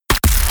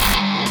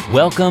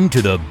Welcome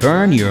to the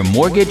Burn Your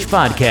Mortgage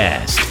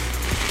Podcast,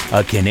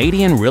 a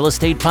Canadian real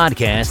estate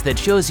podcast that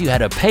shows you how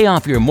to pay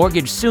off your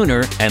mortgage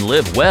sooner and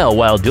live well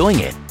while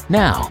doing it.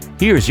 Now,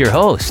 here's your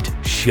host,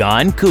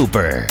 Sean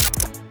Cooper.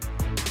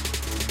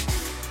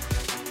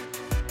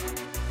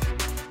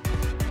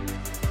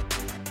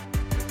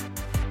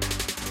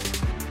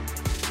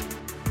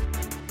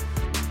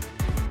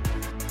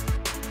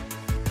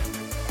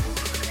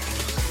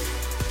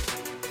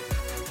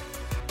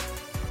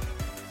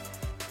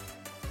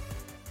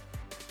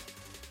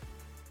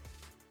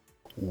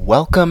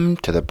 Welcome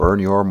to the Burn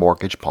Your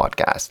Mortgage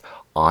Podcast.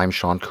 I'm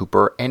Sean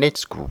Cooper, and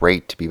it's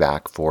great to be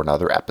back for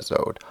another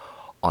episode.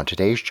 On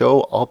today's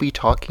show, I'll be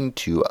talking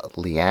to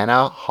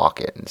Leanna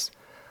Haakons.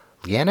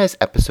 Leanna's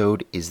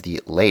episode is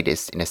the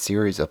latest in a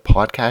series of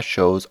podcast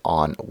shows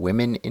on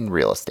women in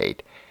real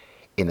estate.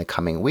 In the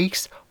coming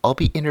weeks, I'll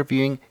be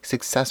interviewing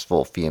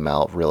successful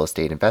female real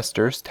estate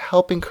investors to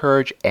help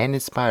encourage and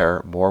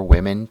inspire more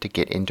women to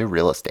get into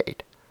real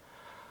estate.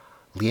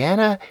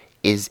 Leanna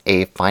is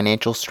a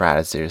financial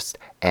strategist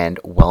and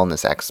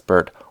wellness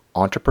expert,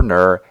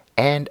 entrepreneur,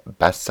 and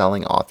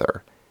best-selling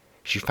author.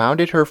 She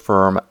founded her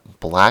firm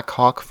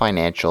Blackhawk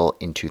Financial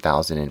in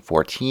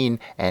 2014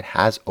 and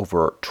has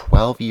over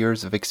 12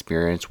 years of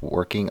experience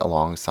working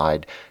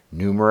alongside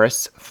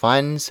numerous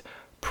funds,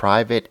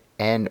 private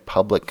and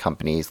public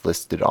companies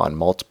listed on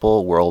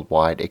multiple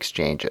worldwide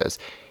exchanges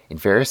in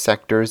various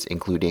sectors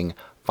including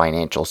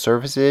financial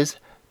services,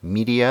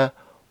 media,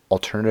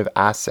 alternative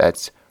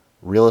assets,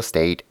 real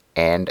estate,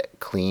 and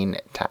clean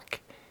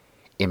tech.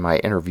 In my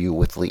interview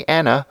with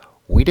Leanna,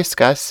 we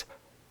discuss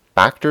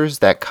factors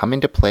that come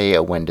into play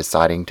when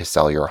deciding to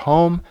sell your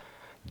home,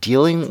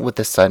 dealing with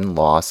the sudden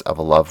loss of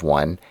a loved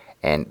one,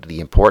 and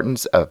the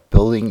importance of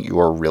building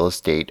your real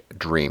estate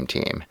dream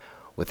team.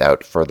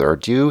 Without further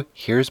ado,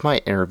 here's my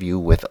interview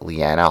with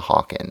Leanna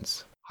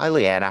Haakons. Hi,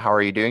 Leanna. How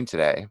are you doing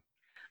today?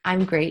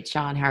 I'm great,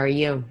 Sean. How are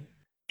you?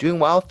 Doing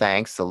well,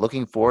 thanks. So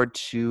looking forward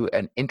to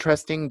an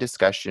interesting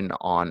discussion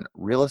on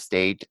real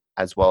estate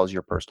as well as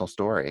your personal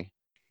story.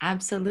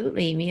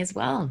 Absolutely. Me as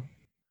well.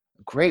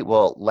 Great.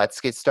 Well,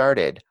 let's get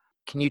started.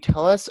 Can you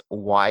tell us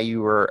why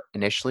you were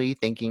initially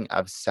thinking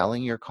of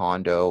selling your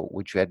condo,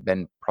 which had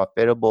been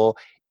profitable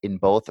in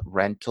both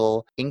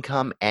rental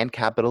income and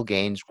capital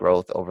gains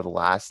growth over the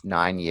last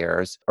 9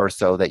 years or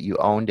so that you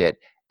owned it?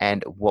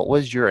 And what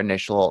was your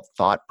initial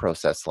thought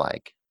process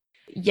like?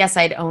 Yes,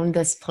 I'd owned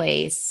this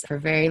place for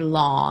very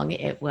long.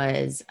 It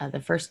was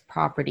the first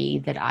property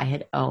that I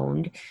had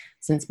owned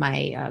since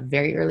my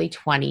very early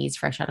 20s,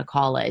 fresh out of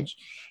college.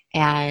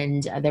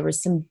 And there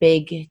was some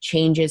big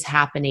changes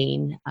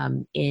happening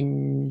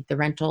in the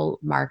rental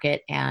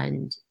market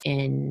and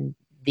in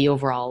the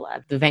overall,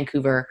 the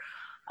Vancouver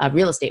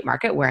real estate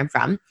market where I'm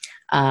from.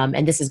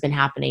 And this has been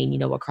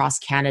happening, across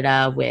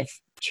Canada with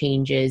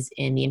changes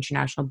in the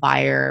international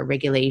buyer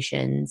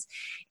regulations.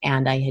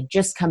 And I had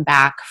just come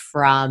back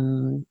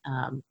from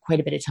quite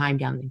a bit of time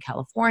down in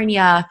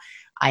California.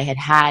 I had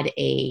had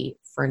a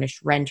furnished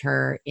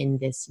renter in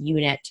this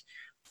unit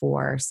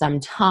for some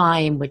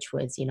time, which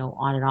was,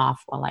 on and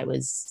off while I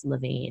was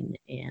living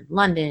in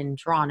London,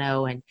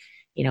 Toronto, and,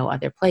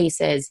 other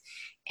places.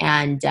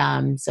 And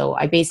so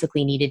I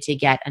basically needed to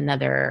get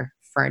another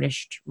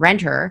furnished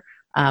renter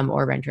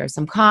or renter of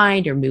some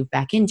kind or move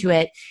back into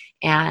it.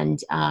 And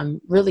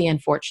really,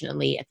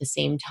 unfortunately, at the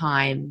same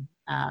time,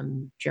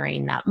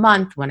 during that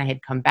month when I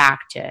had come back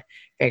to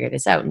figure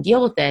this out and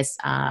deal with this,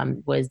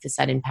 was the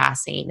sudden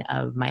passing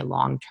of my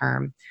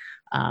long-term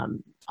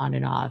on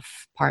and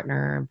off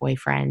partner,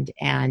 boyfriend.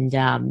 And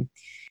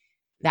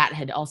that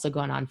had also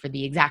gone on for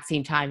the exact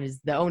same time as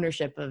the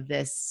ownership of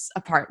this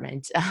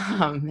apartment.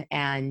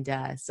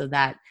 So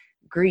that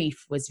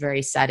grief was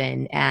very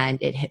sudden and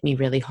it hit me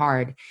really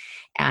hard.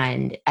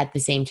 And at the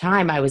same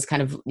time, I was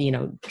kind of,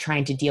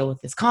 trying to deal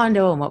with this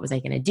condo and what was I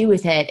going to do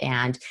with it.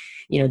 And,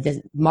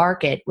 the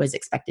market was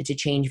expected to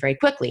change very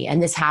quickly.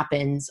 And this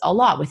happens a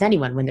lot with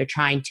anyone when they're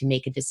trying to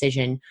make a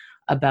decision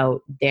about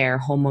their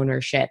home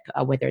ownership,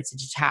 whether it's a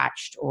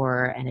detached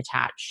or an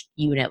attached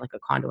unit, like a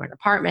condo or an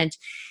apartment.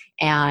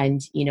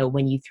 And,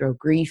 when you throw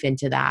grief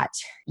into that,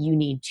 you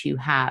need to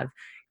have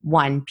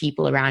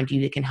people around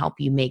you that can help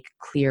you make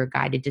clear,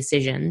 guided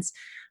decisions.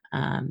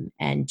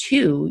 And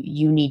two,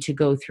 you need to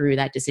go through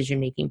that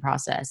decision-making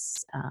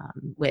process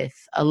with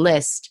a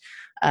list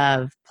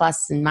of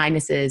plus and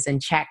minuses and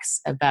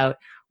checks about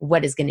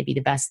what is going to be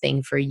the best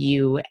thing for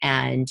you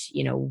and,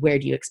 where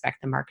do you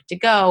expect the market to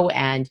go?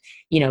 And,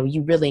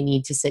 you really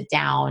need to sit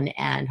down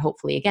and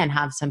hopefully, again,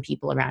 have some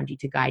people around you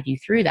to guide you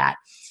through that.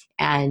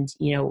 And,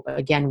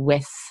 again,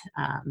 with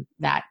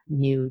that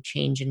new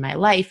change in my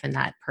life and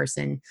that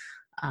person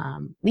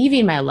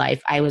leaving my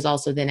life, I was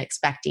also then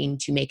expecting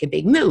to make a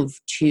big move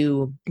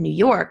to New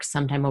York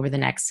sometime over the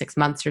next 6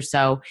 months or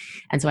so.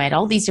 And so I had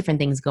all these different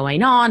things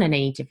going on and I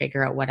need to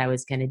figure out what I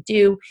was going to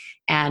do.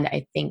 And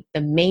I think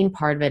the main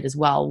part of it as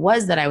well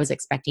was that I was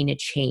expecting a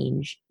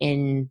change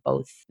in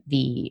both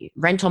the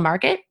rental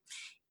market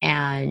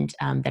and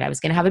that I was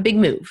going to have a big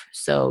move.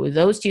 So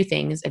those two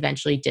things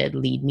eventually did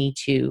lead me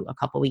to a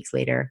couple weeks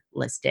later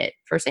list it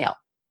for sale.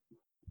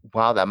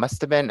 Wow, that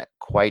must have been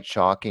quite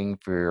shocking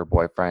for your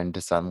boyfriend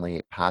to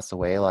suddenly pass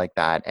away like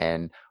that.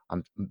 And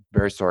I'm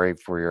very sorry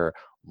for your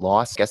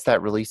loss. I guess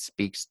that really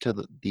speaks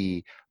to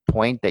the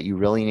point that you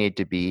really need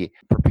to be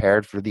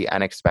prepared for the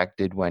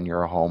unexpected when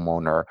you're a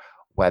homeowner,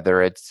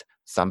 whether it's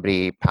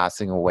somebody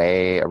passing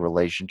away, a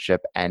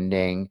relationship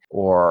ending,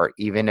 or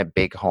even a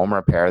big home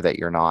repair that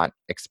you're not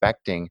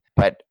expecting.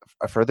 But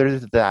further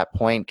to that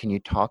point, can you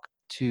talk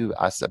to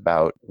us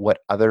about what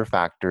other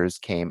factors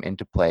came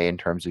into play in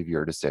terms of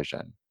your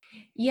decision?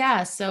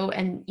 Yeah. So,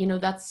 and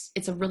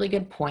it's a really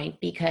good point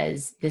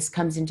because this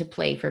comes into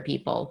play for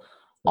people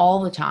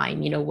all the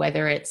time,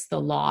 whether it's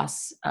the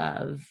loss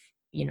of,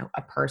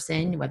 a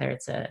person, whether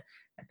it's a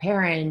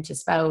parent, a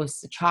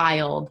spouse, a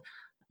child,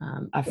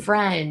 a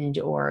friend,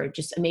 or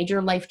just a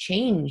major life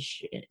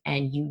change.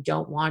 And you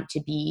don't want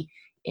to be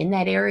in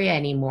that area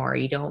anymore.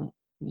 You don't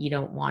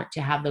want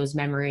to have those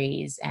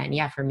memories. And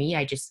yeah, for me,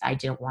 I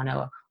didn't want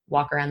to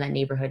walk around that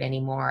neighborhood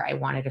anymore. I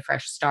wanted a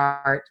fresh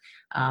start.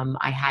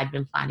 I had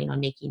been planning on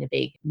making a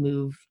big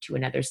move to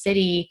another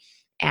city,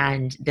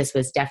 and this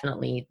was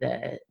definitely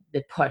the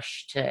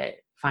push to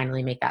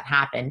finally make that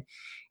happen.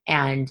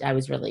 And I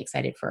was really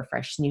excited for a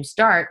fresh new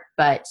start.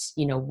 But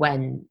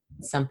when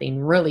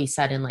something really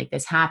sudden like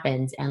this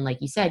happens, and like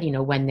you said,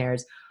 when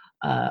there's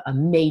a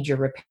major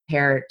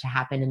repair to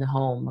happen in the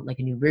home, like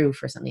a new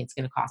roof or something, it's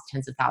going to cost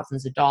tens of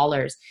thousands of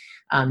dollars.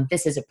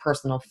 This is a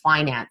personal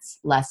finance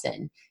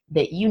lesson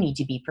that you need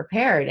to be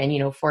prepared.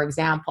 And, for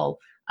example,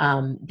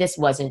 this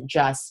wasn't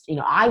just,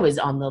 I was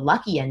on the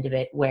lucky end of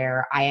it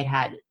where I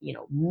had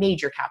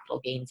major capital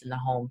gains in the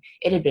home.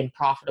 It had been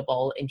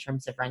profitable in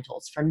terms of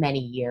rentals for many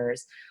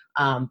years.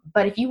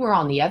 But if you were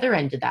on the other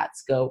end of that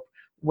scope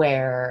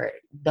where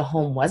the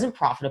home wasn't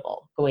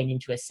profitable going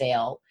into a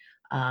sale,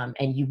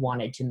 and you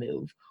wanted to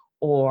move,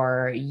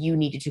 or you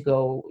needed to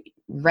go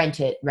rent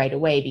it right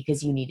away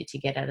because you needed to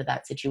get out of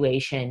that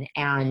situation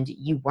and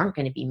you weren't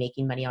going to be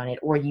making money on it,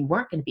 or you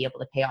weren't going to be able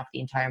to pay off the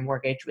entire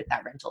mortgage with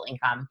that rental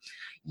income,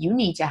 you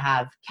need to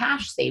have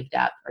cash saved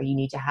up, or you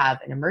need to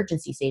have an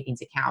emergency savings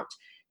account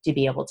to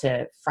be able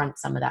to front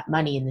some of that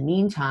money in the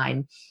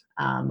meantime.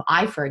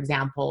 I, for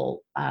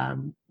example,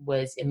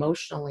 was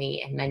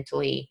emotionally and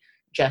mentally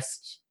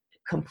just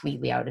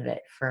completely out of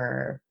it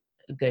for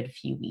a good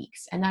few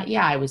weeks. And that,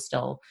 yeah, I was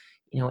still,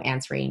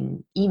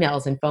 answering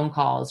emails and phone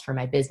calls for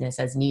my business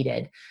as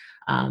needed.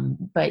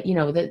 But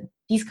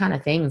these kind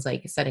of things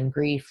like sudden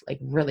grief, like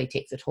really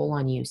takes a toll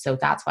on you. So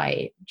that's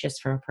why,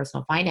 just from a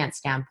personal finance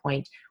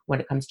standpoint,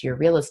 when it comes to your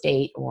real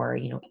estate or,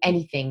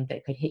 anything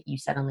that could hit you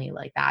suddenly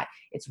like that,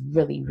 it's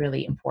really,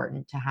 really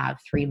important to have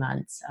 3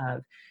 months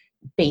of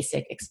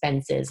basic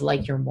expenses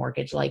like your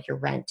mortgage, like your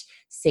rent,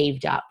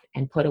 saved up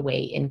and put away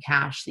in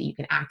cash that you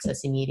can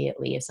access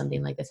immediately if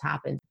something like this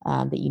happens,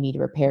 that you need to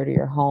repair to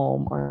your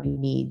home, or you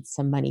need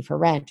some money for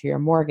rent or your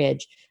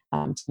mortgage,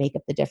 to make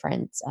up the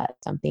difference.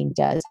 Something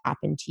does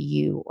happen to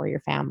you or your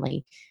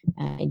family,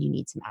 and you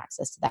need some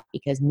access to that,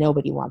 because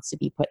nobody wants to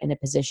be put in a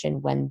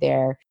position when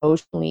they're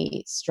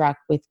emotionally struck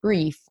with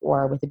grief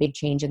or with a big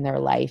change in their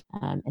life,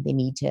 and they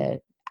need to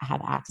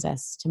have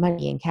access to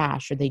money and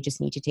cash, or they just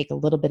need to take a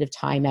little bit of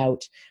time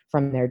out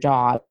from their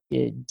job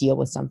to deal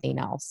with something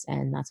else.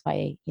 And that's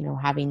why,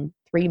 having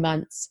 3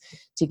 months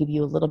to give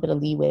you a little bit of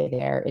leeway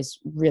there is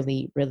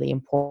really, really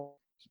important.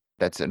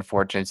 That's an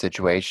unfortunate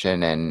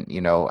situation. And,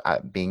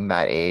 being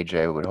that age,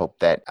 I would hope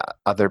that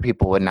other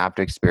people wouldn't have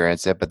to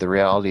experience it. But the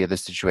reality of the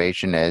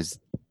situation is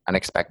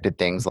unexpected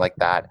things like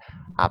that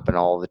happen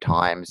all the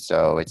time.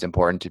 So it's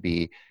important to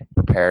be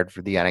prepared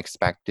for the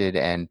unexpected.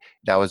 And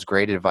that was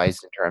great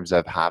advice in terms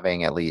of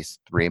having at least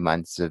 3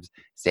 months of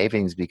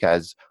savings,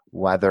 because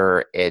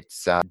whether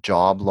it's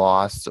job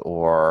loss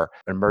or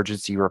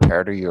emergency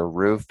repair to your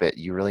roof,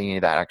 you really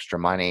need that extra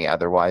money.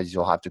 Otherwise,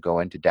 you'll have to go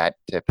into debt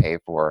to pay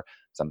for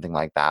something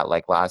like that.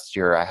 Like last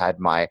year, I had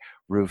my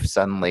roof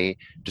suddenly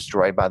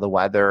destroyed by the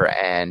weather,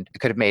 and I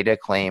could have made a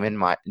claim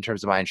in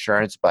terms of my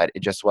insurance, but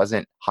it just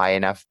wasn't high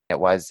enough. It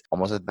was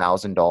almost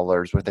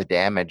 $1,000 worth of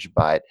damage,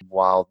 but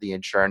while the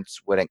insurance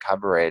wouldn't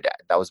cover it,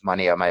 that was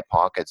money out of my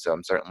pocket. So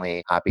I'm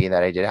certainly happy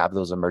that I did have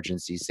those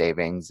emergency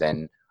savings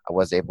and I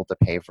was able to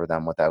pay for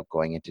them without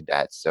going into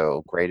debt.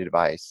 So great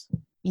advice.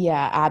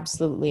 Yeah,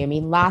 absolutely. I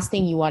mean, last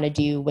thing you want to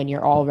do when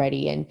you're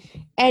already in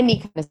any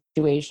kind of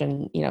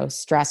situation,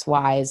 stress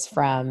wise,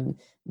 from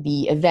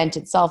the event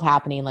itself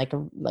happening, like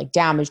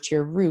damage to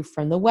your roof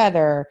from the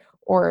weather,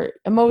 or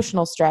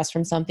emotional stress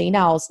from something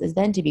else, is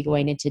then to be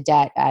going into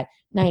debt at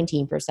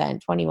 19%,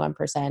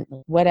 21%,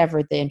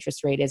 whatever the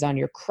interest rate is on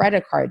your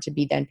credit card, to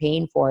be then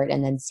paying for it,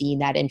 and then seeing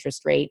that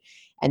interest rate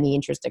and the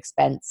interest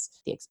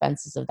expense, the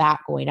expenses of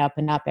that going up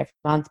and up every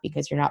month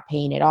because you're not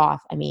paying it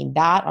off. I mean,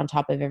 that on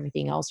top of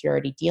everything else you're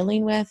already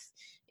dealing with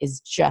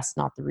is just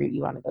not the route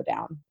you want to go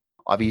down.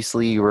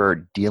 Obviously, you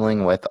were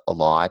dealing with a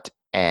lot,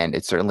 and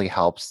it certainly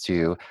helps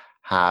to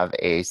have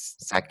a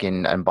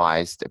second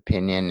unbiased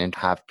opinion and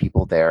have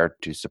people there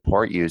to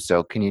support you.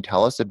 So can you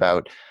tell us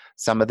about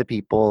some of the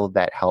people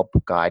that help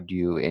guide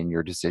you in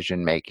your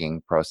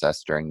decision-making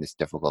process during this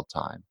difficult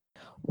time?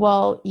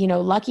 Well,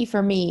 lucky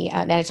for me,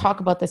 and I talk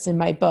about this in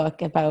my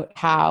book about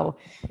how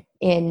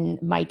in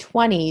my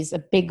 20s, a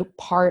big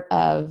part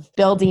of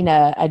building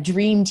a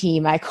dream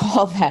team, I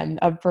call them,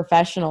 of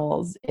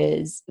professionals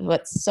is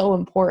what's so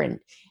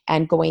important,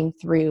 and going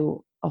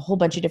through a whole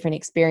bunch of different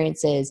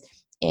experiences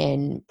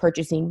in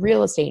purchasing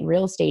real estate and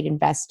real estate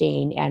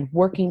investing and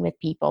working with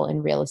people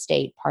in real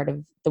estate. Part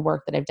of the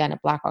work that I've done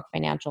at BlackRock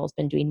Financial has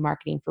been doing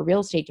marketing for real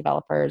estate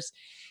developers,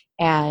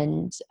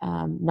 and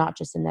not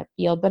just in that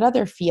field, but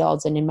other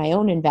fields. And in my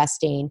own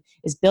investing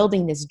is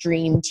building this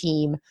dream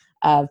team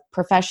of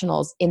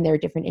professionals in their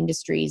different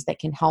industries that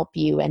can help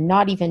you, and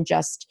not even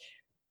just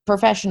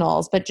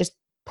professionals, but just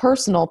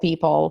personal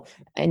people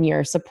in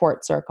your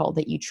support circle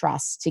that you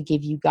trust to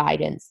give you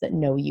guidance, that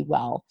know you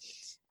well.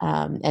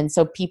 And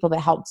so people that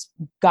helped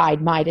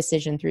guide my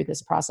decision through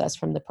this process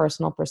from the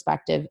personal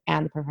perspective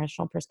and the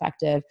professional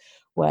perspective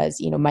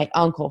was, my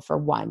uncle, for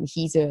one.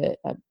 He's a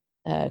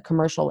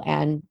commercial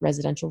and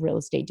residential real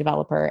estate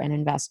developer and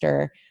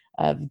investor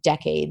of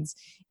decades.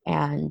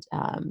 And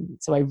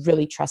so I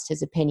really trust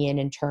his opinion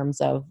in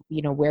terms of,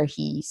 where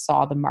he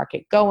saw the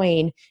market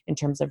going in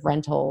terms of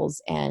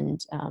rentals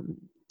and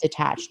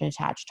detached and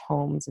attached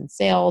homes and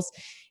sales,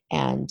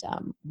 and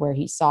where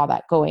he saw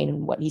that going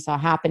and what he saw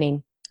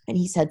happening. And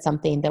he said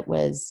something that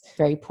was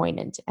very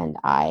poignant. And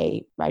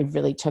I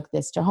really took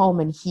this to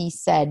home. And he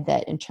said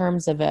that in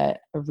terms of a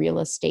real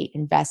estate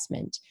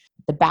investment,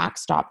 the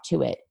backstop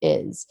to it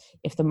is,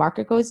 if the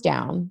market goes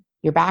down,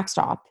 your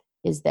backstop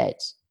is that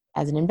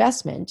as an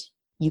investment,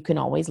 you can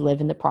always live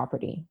in the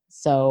property.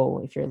 So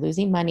if you're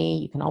losing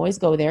money, you can always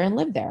go there and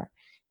live there.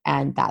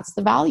 And that's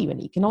the value in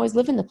it. You can always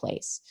live in the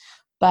place.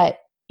 But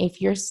if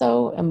you're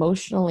so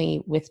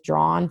emotionally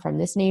withdrawn from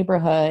this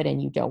neighborhood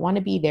and you don't want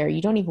to be there,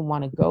 you don't even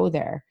want to go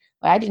there.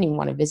 I didn't even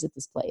want to visit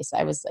this place.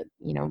 I was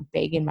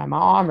begging my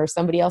mom or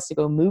somebody else to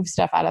go move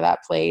stuff out of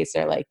that place,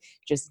 or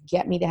just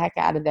get me the heck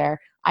out of there.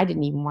 I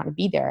didn't even want to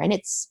be there. And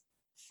it's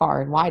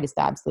far and wide, it's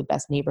the absolute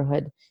best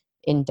neighborhood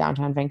in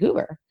downtown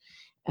Vancouver,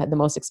 the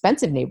most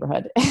expensive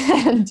neighborhood.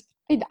 And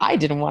I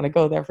didn't want to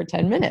go there for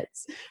 10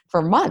 minutes,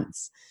 for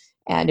months.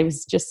 And it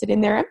was just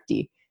sitting there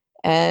empty.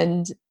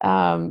 And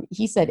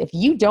he said, if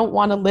you don't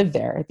want to live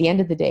there at the end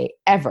of the day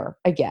ever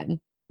again,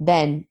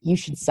 then you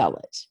should sell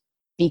it.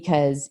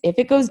 Because if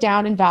it goes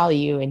down in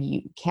value and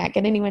you can't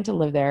get anyone to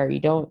live there,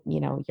 you're not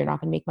going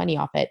to make money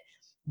off it,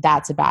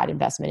 that's a bad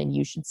investment and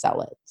you should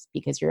sell it,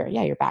 because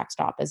your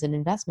backstop as an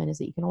investment is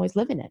that you can always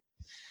live in it.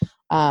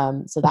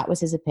 So that was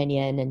his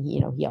opinion. And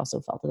he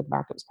also felt that the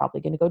market was probably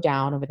going to go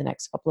down over the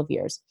next couple of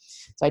years.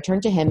 So I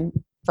turned to him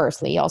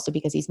firstly, also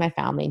because he's my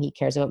family and he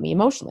cares about me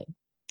emotionally.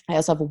 I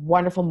also have a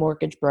wonderful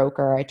mortgage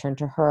broker. I turned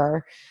to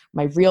her.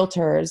 My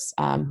realtors,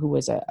 who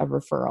was a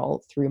referral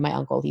through my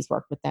uncle. He's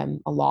worked with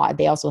them a lot.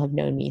 They also have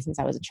known me since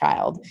I was a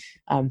child,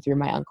 through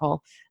my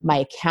uncle. My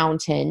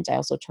accountant, I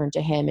also turned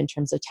to him in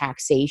terms of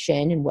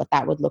taxation and what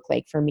that would look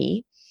like for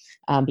me,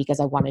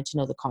 because I wanted to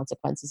know the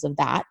consequences of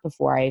that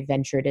before I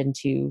ventured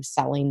into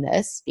selling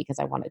this, because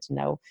I wanted to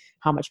know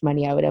how much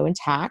money I would owe in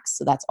tax.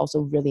 So that's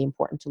also really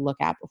important to look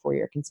at before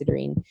you're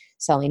considering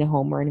selling a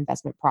home or an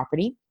investment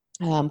property.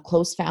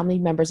 Close family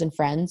members and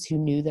friends who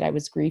knew that I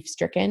was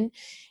grief-stricken,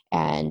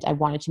 and I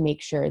wanted to make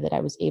sure that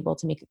I was able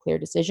to make a clear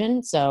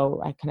decision.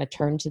 So I kind of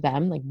turned to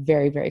them, like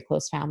very, very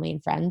close family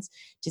and friends,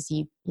 to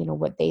see,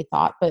 what they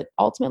thought. But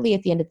ultimately,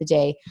 at the end of the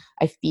day,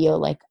 I feel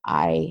like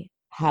I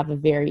have a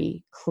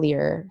very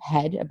clear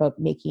head about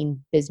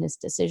making business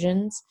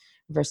decisions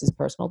versus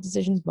personal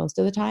decisions most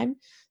of the time.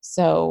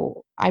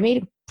 So I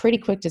made a pretty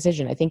quick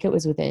decision. I think it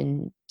was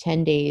within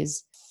 10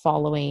 days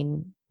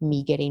following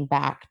me getting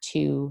back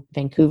to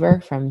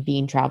Vancouver from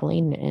being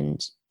traveling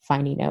and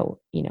finding out,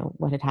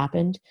 what had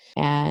happened.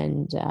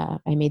 And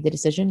I made the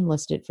decision,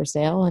 listed it for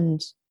sale.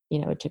 And,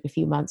 it took a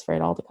few months for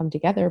it all to come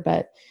together,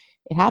 but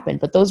it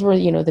happened. But those were,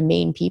 the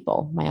main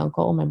people: my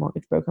uncle, my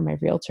mortgage broker, my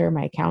realtor,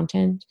 my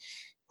accountant,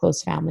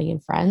 close family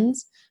and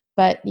friends.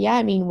 But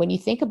yeah, when you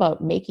think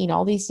about making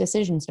all these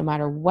decisions, no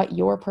matter what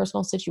your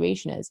personal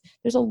situation is,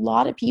 there's a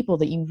lot of people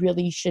that you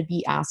really should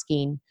be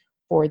asking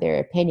for their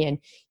opinion.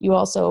 You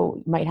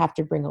also might have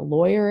to bring a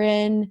lawyer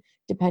in,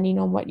 depending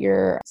on what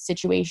your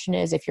situation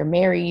is. If you're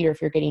married or if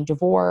you're getting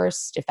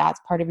divorced, if that's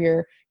part of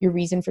your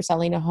reason for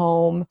selling a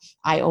home.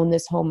 I own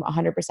this home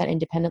 100%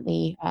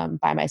 independently,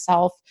 by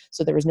myself.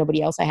 So there was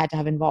nobody else I had to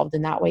have involved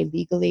in that way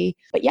legally.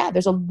 But yeah,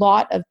 there's a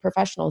lot of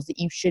professionals that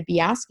you should be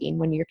asking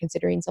when you're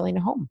considering selling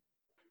a home.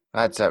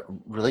 That's a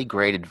really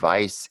great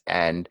advice.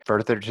 And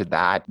further to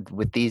that,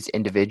 with these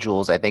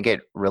individuals, I think it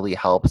really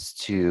helps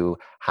to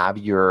have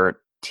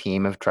your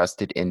team of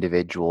trusted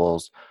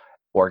individuals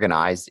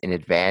organized in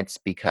advance,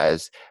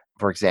 because,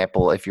 for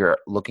example, if you're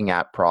looking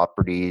at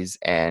properties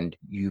and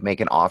you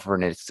make an offer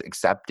and it's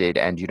accepted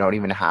and you don't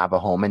even have a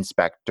home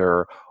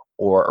inspector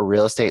or a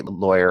real estate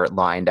lawyer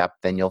lined up,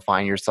 then you'll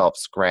find yourself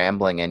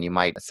scrambling and you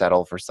might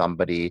settle for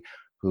somebody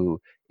who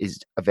is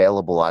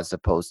available as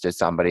opposed to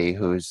somebody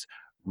who's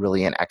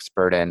really an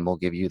expert and will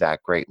give you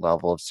that great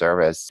level of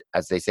service.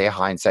 As they say,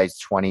 hindsight's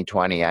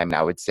 2020. I mean,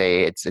 I would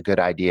say it's a good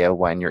idea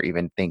when you're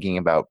even thinking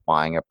about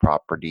buying a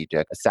property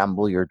to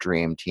assemble your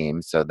dream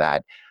team so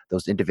that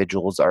those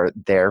individuals are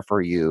there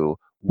for you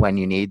when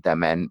you need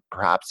them, and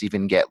perhaps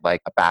even get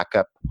like a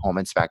backup home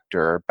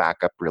inspector,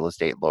 backup real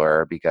estate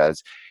lawyer,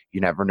 because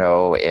you never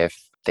know if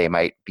they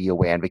might be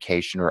away on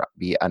vacation or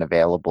be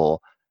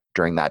unavailable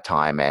during that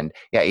time. And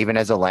yeah, even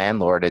as a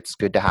landlord, it's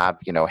good to have,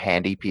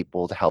 handy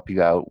people to help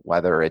you out,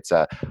 whether it's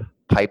a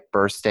pipe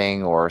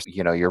bursting or,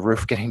 your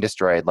roof getting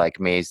destroyed like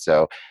me.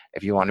 So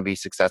if you want to be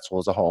successful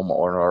as a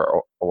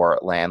homeowner or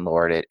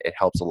landlord, it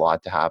helps a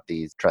lot to have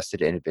these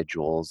trusted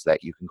individuals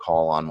that you can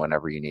call on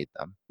whenever you need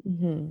them.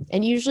 Mm-hmm.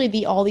 And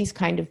usually all these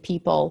kind of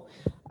people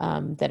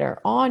that are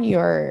on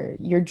your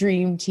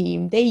dream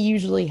team, they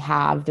usually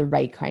have the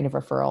right kind of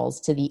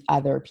referrals to the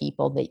other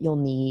people that you'll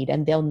need,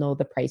 and they'll know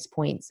the price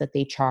points that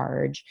they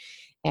charge,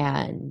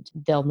 and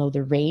they'll know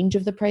the range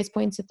of the price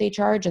points that they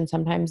charge. And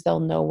sometimes they'll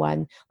know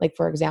one, like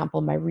for example,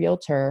 my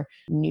realtor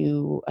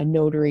knew a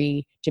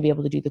notary to be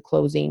able to do the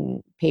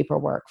closing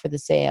paperwork for the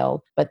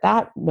sale. But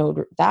that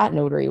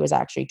notary was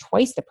actually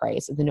twice the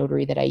price of the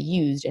notary that I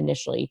used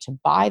initially to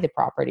buy the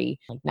property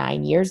like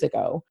 9 years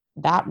ago.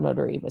 That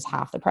notary was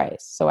half the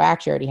price. So I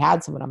actually already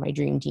had someone on my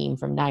dream team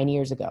from 9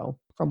 years ago,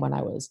 from when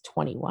I was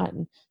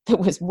 21, that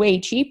was way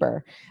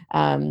cheaper,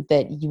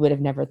 that you would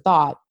have never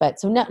thought. But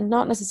so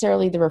not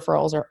necessarily the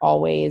referrals are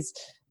always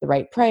the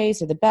right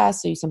price or the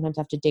best. So you sometimes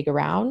have to dig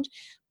around.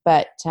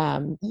 But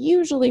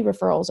usually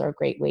referrals are a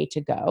great way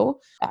to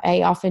go.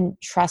 I often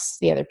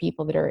trust the other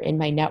people that are in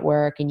my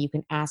network, and you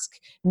can ask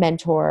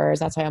mentors.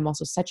 That's why I'm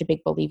also such a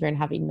big believer in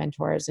having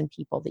mentors and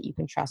people that you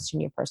can trust in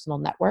your personal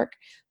network,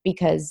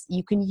 because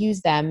you can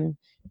use them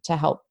to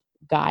help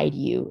guide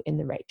you in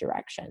the right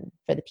direction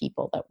for the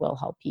people that will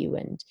help you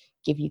and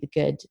give you the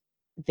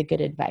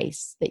good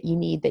advice that you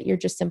need, that you're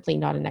just simply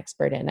not an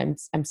expert in.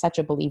 I'm such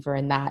a believer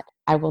in that.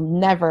 I will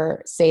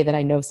never say that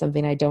I know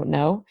something I don't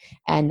know.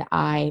 And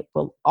I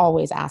will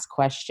always ask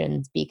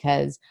questions,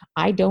 because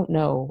I don't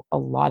know a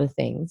lot of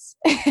things.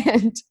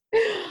 And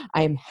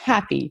I am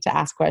happy to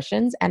ask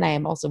questions. And I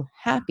am also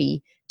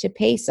happy to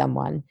pay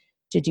someone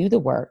to do the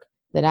work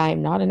that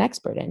I'm not an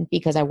expert in,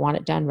 because I want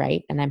it done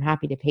right. And I'm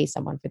happy to pay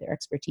someone for their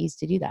expertise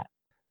to do that.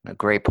 A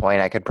great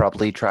point. I could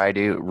probably try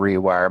to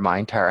rewire my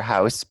entire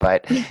house,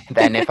 but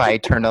then if I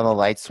turned on the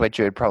light switch,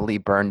 it would probably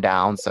burn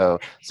down. So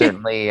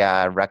certainly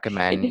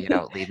recommend,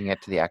 leaving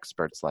it to the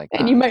experts like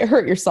And that. you might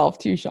hurt yourself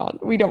too, Sean.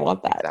 We don't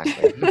want that.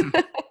 Exactly.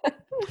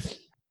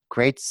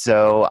 Great.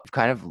 So I've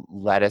kind of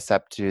led us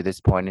up to this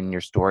point in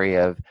your story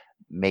of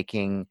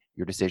making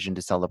your decision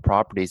to sell the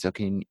property. So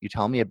can you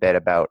tell me a bit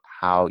about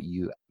how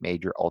you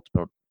made your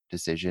ultimate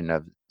decision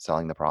of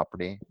selling the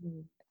property?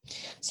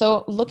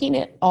 So looking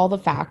at all the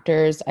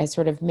factors, I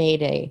sort of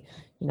made a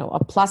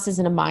pluses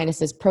and a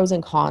minuses, pros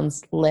and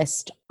cons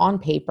list on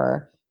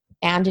paper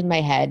and in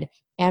my head,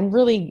 and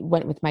really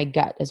went with my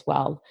gut as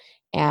well.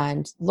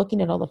 And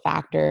looking at all the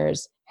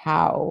factors,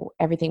 how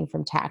everything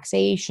from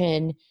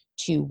taxation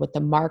to what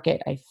the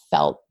market I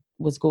felt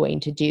was going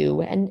to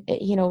do. And,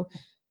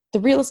 the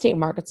real estate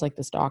market's like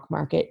the stock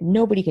market.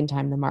 Nobody can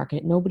time the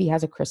market. Nobody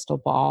has a crystal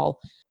ball.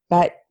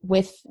 But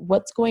with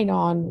what's going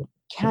on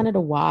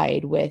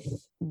Canada-wide, with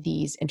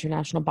these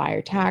international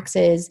buyer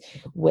taxes,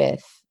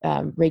 with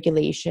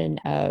regulation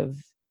of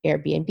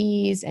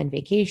Airbnbs and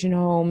vacation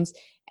homes,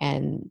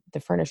 and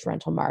the furnished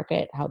rental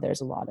market, how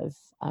there's a lot of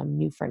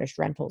new furnished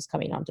rentals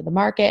coming onto the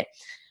market,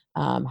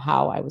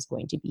 how I was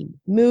going to be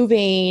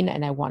moving,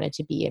 and I wanted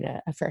to be in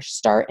a fresh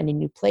start and a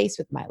new place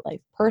with my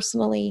life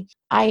personally.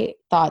 I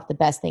thought the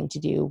best thing to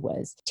do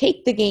was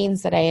take the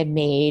gains that I had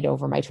made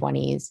over my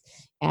 20s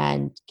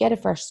and get a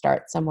fresh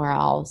start somewhere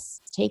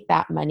else, take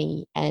that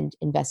money and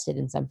invest it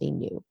in something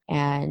new.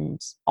 And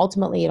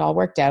ultimately, it all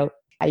worked out.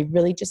 I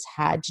really just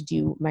had to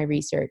do my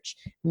research,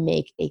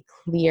 make a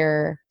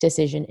clear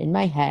decision in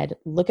my head,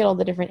 look at all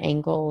the different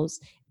angles.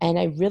 And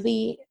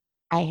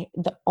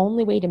the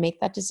only way to make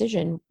that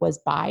decision was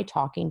by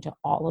talking to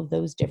all of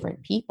those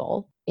different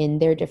people in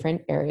their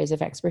different areas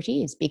of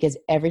expertise. Because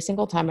every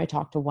single time I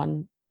talked to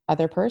one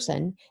other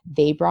person,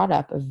 they brought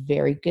up a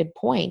very good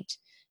point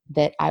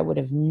that I would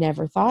have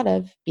never thought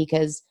of,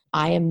 because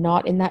I am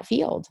not in that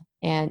field.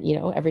 And,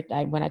 every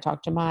time when I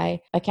talk to my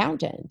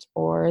accountant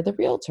or the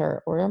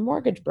realtor or a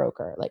mortgage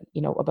broker,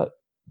 about,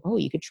 oh,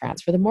 you could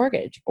transfer the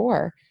mortgage,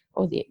 or,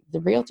 oh, the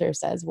realtor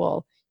says,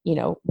 well,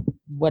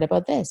 what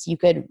about this? You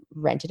could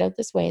rent it out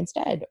this way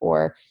instead,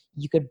 or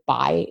you could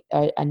buy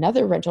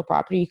another rental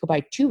property. You could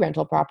buy 2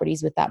 rental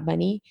properties with that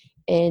money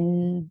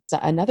in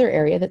another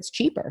area that's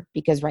cheaper,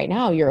 because right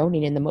now you're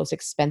owning in the most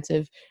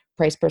expensive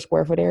price per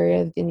square foot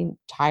area in the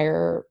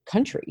entire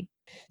country.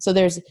 So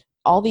there's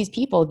all these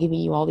people giving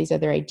you all these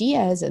other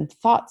ideas and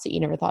thoughts that you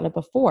never thought of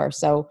before.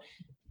 So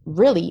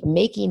really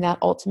making that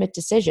ultimate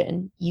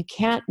decision, you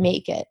can't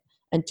make it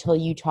until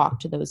you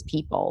talk to those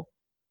people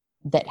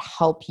that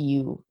help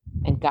you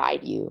and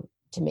guide you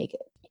to make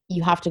it.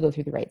 You have to go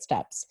through the right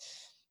steps.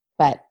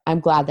 But I'm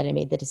glad that I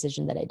made the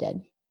decision that I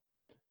did.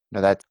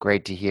 No, that's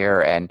great to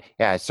hear. And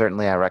yeah,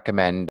 certainly I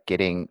recommend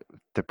getting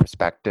the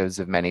perspectives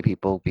of many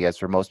people because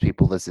for most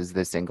people, this is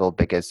the single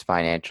biggest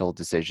financial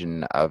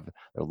decision of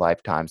their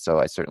lifetime. So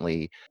I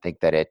certainly think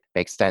that it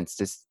makes sense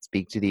to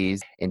speak to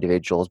these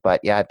individuals. But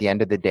yeah, at the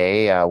end of the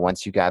day,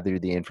 once you gather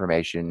the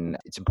information,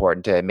 it's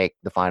important to make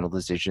the final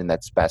decision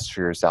that's best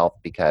for yourself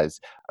because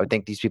I would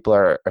think these people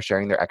are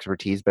sharing their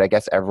expertise, but I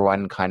guess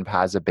everyone kind of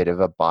has a bit of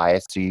a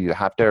bias. So you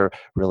have to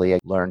really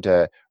learn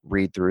to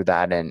read through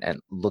that and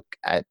look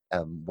at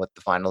what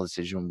the final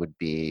decision would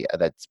be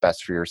that's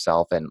best for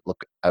yourself and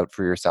look out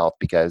for yourself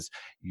because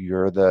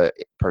you're the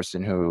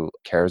person who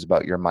cares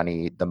about your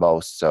money the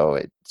most. So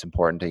it's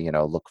important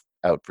to, look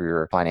out for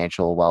your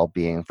financial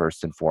well-being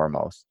first and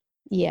foremost.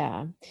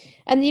 Yeah.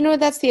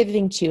 And that's the other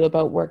thing too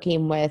about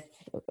working with,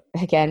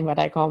 again, what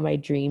I call my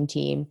dream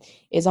team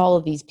is all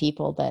of these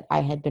people that I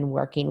had been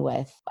working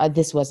with.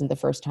 This wasn't the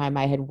first time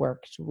I had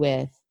worked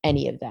with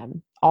any of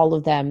them. All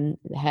of them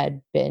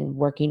had been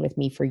working with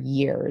me for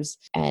years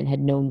and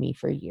had known me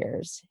for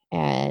years.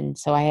 And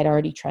so I had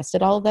already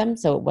trusted all of them.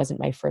 So it wasn't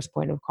my first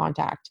point of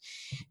contact.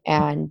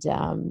 And,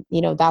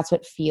 that's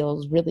what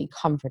feels really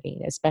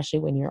comforting, especially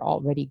when you're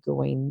already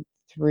going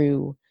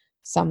through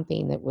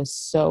something that was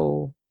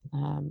so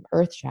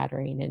earth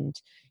shattering. And,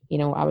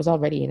 I was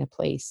already in a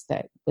place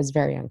that was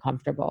very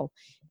uncomfortable.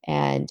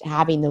 And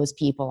having those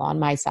people on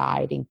my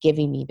side and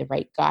giving me the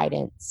right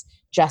guidance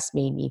just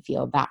made me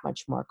feel that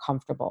much more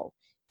comfortable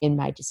in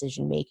my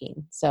decision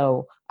making.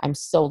 So I'm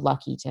so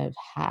lucky to have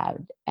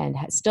had and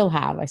still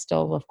have. I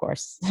still, of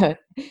course,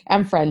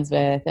 am friends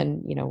with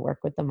and, work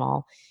with them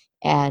all.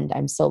 And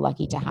I'm so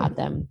lucky to have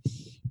them.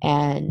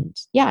 And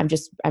yeah,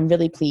 I'm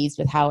really pleased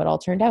with how it all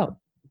turned out.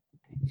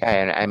 Yeah,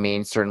 and I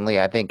mean, certainly,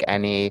 I think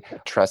any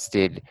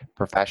trusted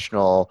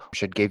professional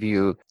should give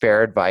you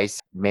fair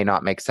advice. May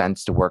not make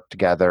sense to work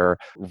together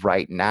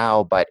right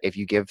now, but if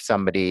you give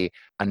somebody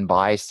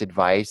unbiased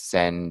advice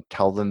and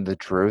tell them the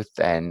truth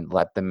and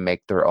let them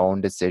make their own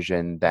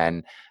decision,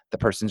 then the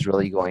person's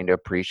really going to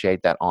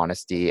appreciate that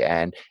honesty.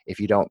 And if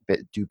you don't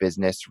do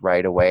business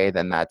right away,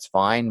 then that's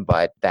fine.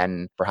 But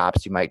then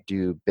perhaps you might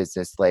do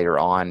business later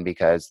on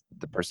because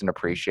the person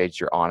appreciates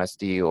your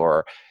honesty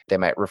or they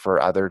might refer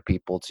other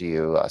people to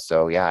you.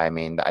 So yeah, I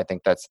mean, I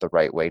think that's the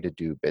right way to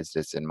do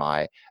business in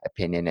my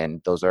opinion.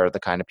 And those are the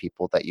kind of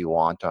people that you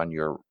want on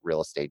your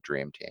real estate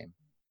dream team.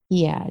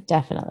 Yeah,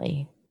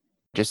 definitely.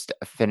 Just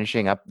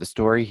finishing up the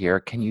story here,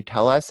 can you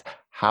tell us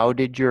how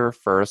did your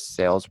first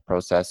sales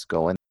process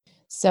go?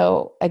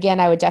 So again,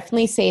 I would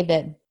definitely say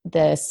that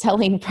the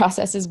selling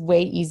process is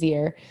way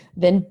easier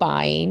than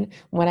buying.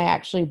 When I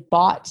actually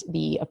bought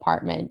the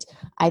apartment,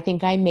 I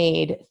think I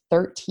made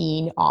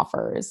 13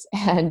 offers.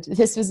 And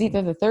this was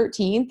either the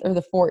 13th or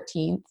the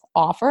 14th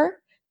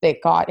offer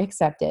that got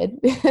accepted.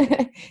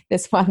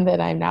 This one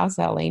that I'm now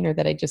selling or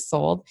that I just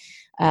sold.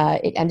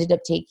 It ended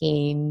up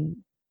taking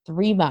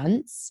 3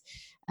 months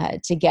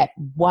to get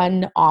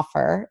one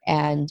offer.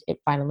 And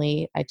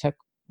I took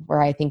where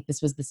I think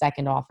this was the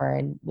second offer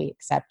and we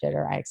accepted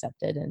or I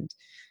accepted and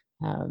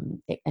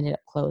it ended up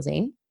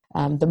closing.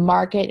 The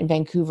market in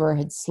Vancouver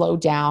had slowed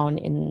down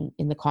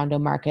in the condo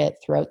market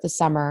throughout the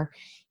summer.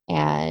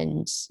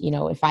 And,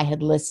 if I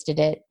had listed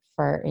it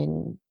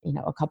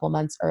a couple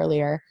months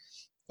earlier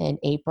in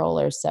April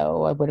or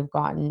so, I would have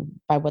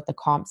gotten by what the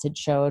comps had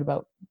showed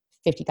about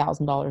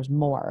 $50,000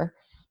 more,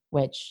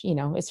 which,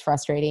 is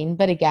frustrating.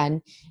 But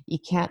again, you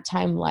can't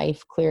time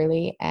life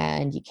clearly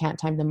and you can't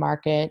time the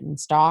market and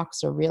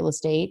stocks or real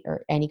estate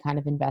or any kind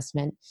of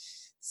investment.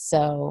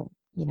 So,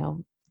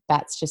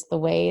 that's just the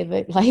way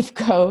that life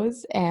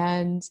goes.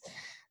 And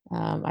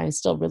I'm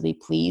still really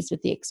pleased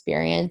with the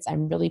experience.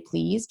 I'm really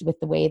pleased with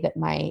the way that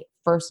my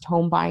first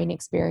home buying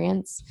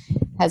experience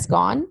has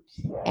gone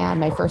and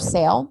my first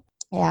sale.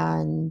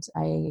 And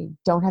I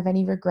don't have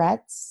any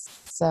regrets.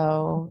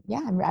 So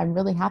yeah, I'm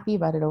really happy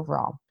about it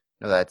overall.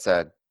 No, that's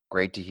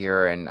great to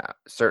hear. And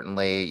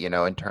certainly,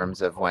 in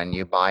terms of when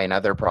you buy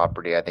another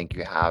property, I think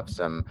you have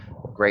some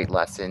great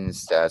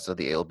lessons so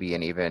that you'll be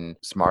an even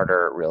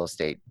smarter real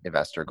estate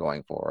investor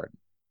going forward.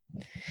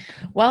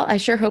 Well, I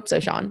sure hope so,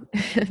 Sean.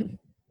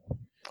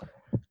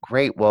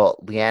 Great.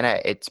 Well, Leanna,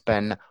 it's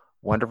been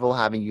wonderful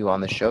having you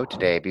on the show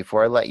today.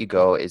 Before I let you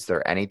go, is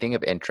there anything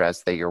of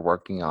interest that you're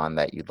working on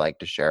that you'd like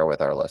to share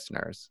with our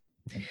listeners?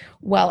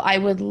 Well, I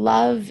would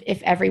love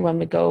if everyone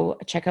would go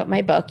check out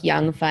my book,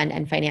 Young, Fun,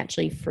 and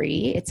Financially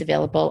Free. It's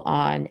available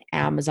on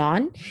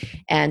Amazon.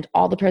 And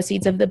all the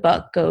proceeds of the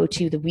book go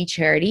to the We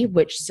Charity,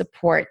 which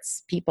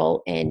supports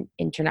people in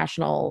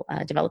international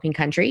developing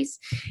countries.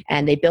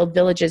 And they build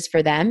villages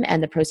for them.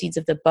 And the proceeds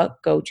of the book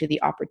go to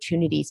the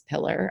opportunities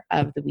pillar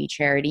of the We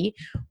Charity,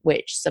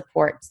 which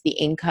supports the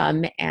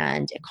income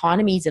and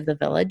economies of the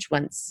village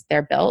once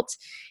they're built.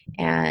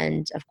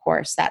 And of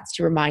course, that's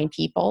to remind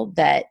people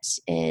that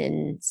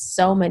in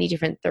so many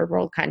different third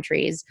world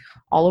countries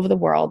all over the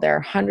world, there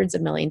are hundreds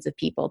of millions of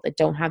people that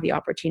don't have the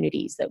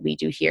opportunities that we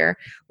do here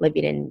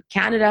living in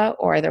Canada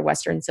or other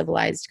Western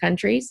civilized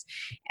countries.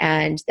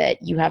 And that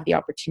you have the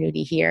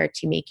opportunity here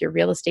to make your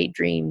real estate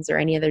dreams or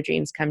any other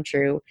dreams come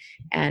true.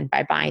 And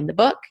by buying the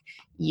book,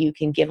 you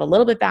can give a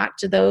little bit back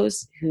to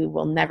those who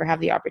will never have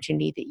the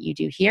opportunity that you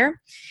do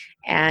here.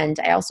 And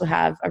I also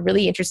have a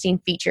really interesting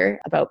feature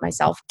about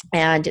myself,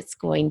 and it's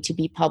going to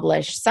be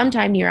published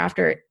sometime near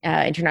after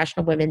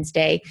International Women's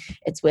Day.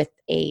 It's with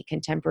a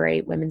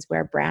contemporary women's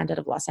wear brand out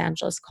of Los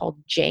Angeles called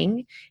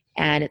Jing.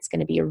 And it's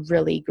going to be a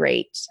really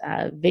great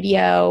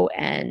video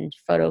and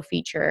photo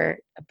feature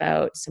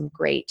about some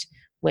great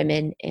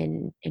women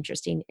in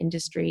interesting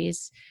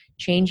industries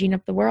changing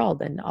up the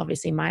world. And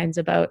obviously mine's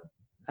about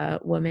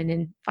women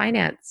in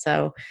finance.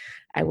 So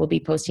I will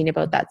be posting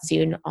about that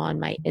soon on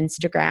my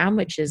Instagram,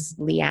 which is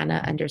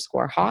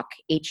Leanna_Hawk, Hawk.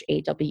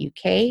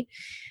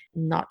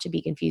 Not to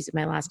be confused with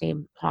my last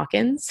name,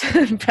 Haakons,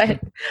 but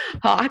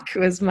Hawk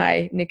was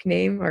my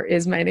nickname, or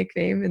is my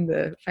nickname in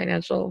the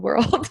financial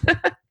world.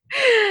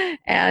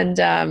 And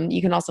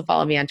you can also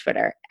follow me on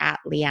Twitter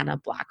at Leanna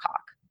Blackhawk.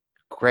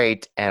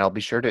 Great. And I'll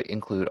be sure to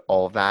include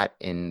all of that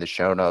in the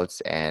show notes.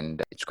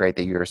 And it's great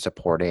that you're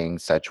supporting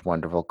such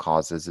wonderful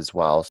causes as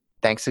well.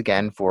 Thanks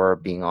again for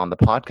being on the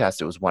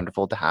podcast. It was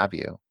wonderful to have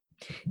you.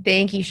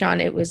 Thank you, Sean.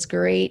 It was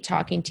great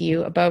talking to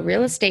you about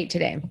real estate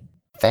today.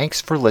 Thanks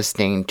for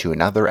listening to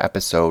another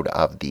episode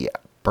of the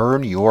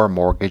Burn Your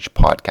Mortgage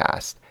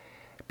podcast.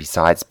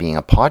 Besides being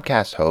a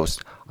podcast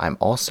host, I'm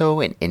also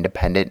an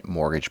independent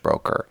mortgage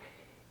broker.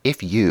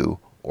 If you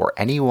or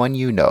anyone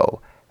you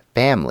know,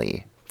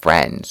 family,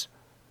 friends,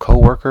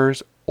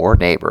 coworkers, or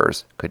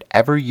neighbors could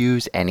ever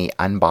use any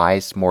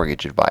unbiased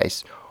mortgage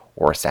advice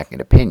or a second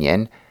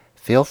opinion,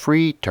 feel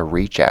free to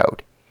reach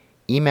out.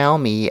 Email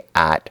me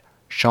at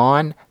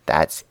Sean,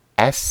 that's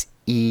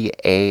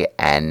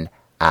SEAN,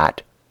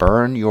 at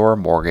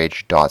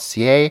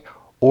burnyourmortgage.ca,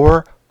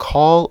 or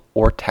call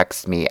or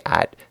text me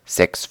at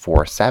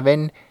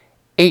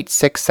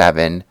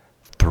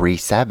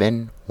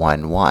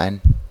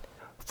 647-867-3711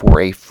 for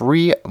a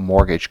free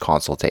mortgage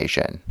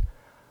consultation.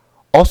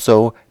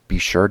 Also, be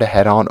sure to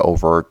head on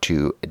over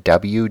to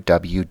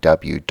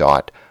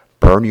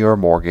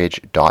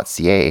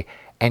www.burnyourmortgage.ca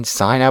and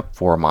sign up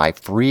for my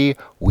free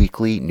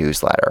weekly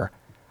newsletter.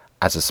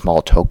 As a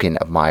small token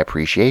of my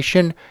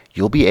appreciation,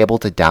 you'll be able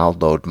to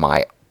download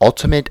my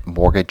ultimate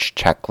mortgage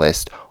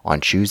checklist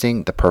on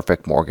choosing the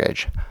perfect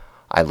mortgage.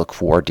 I look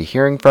forward to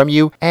hearing from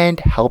you and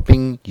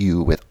helping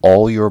you with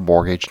all your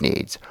mortgage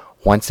needs.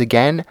 Once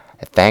again,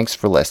 thanks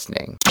for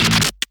listening.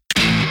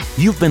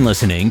 You've been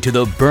listening to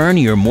the Burn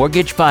Your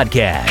Mortgage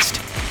podcast.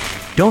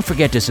 Don't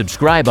forget to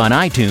subscribe on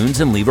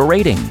iTunes and leave a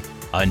rating.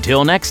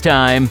 Until next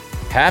time,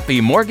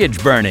 happy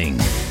mortgage burning.